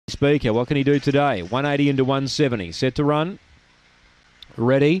Speaker. What can he do today? 180 into 170. Set to run.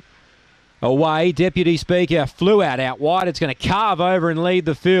 Ready. Away. Deputy Speaker flew out wide. It's going to carve over and lead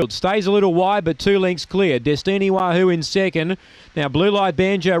the field. Stays a little wide, but 2 lengths clear. Destiny Wahoo in second. Now Blue Light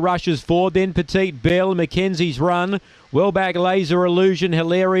Banjo rushes forward. Then Petite Belle. Mackenzie's Run. Well back Laser Illusion,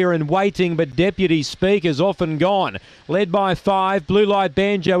 Hilaria and Waiting, but Deputy Speaker's off and gone. Led by 5. Blue Light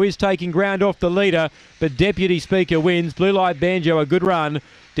Banjo is taking ground off the leader, but Deputy Speaker wins. Blue Light Banjo a good run.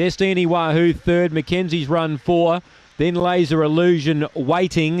 Destiny Wahoo third. Mackenzie's Run 4. Then Laser Illusion,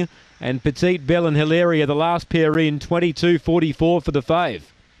 Waiting, and Petite Belle and Hilaria, the last pair in, 22.44 for the fave.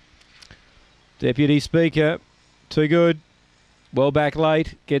 Deputy Speaker, too good. Well back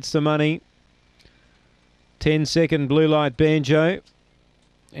late, gets the money. 10-second Blue Light Banjo.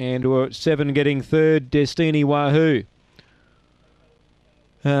 And we're at 7 getting third, Destiny Wahoo.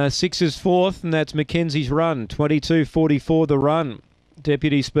 6 is fourth, and that's Mackenzie's Run, 22.44 the run.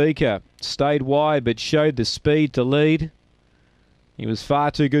 Deputy Speaker stayed wide but showed the speed to lead. He was far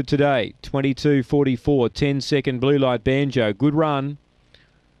too good today. 22.44, 10-second Blue Light Banjo. Good run.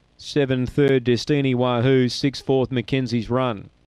 7 third, Destiny Wahoo. 6 fourth, Mackenzie's Run.